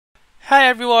Hi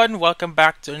everyone, welcome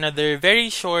back to another very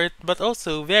short but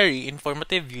also very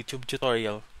informative YouTube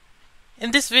tutorial.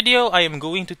 In this video, I am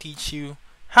going to teach you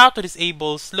how to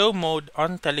disable slow mode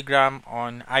on Telegram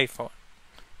on iPhone.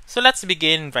 So let's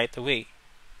begin right away.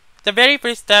 The very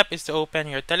first step is to open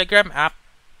your Telegram app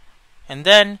and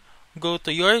then go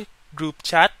to your group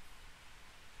chat,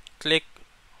 click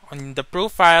on the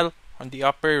profile on the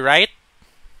upper right,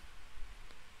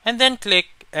 and then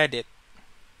click edit.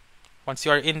 Once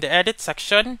you are in the edit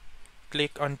section,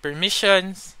 click on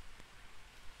permissions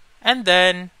and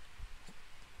then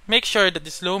make sure that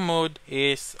the slow mode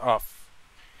is off.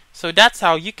 So that's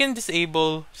how you can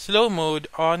disable slow mode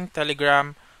on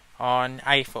Telegram on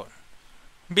iPhone.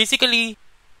 Basically,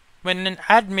 when an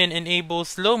admin enables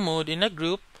slow mode in a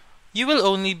group, you will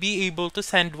only be able to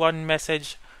send one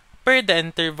message per the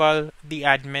interval the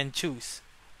admin choose.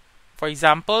 For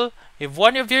example, if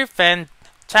one of your friends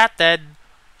chatted,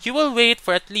 you will wait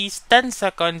for at least 10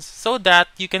 seconds so that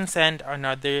you can send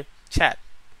another chat.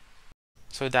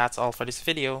 So that's all for this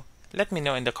video. Let me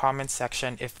know in the comments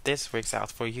section if this works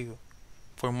out for you.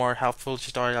 For more helpful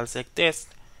tutorials like this,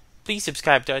 please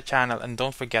subscribe to our channel and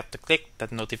don't forget to click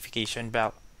that notification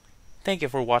bell. Thank you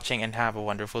for watching and have a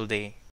wonderful day.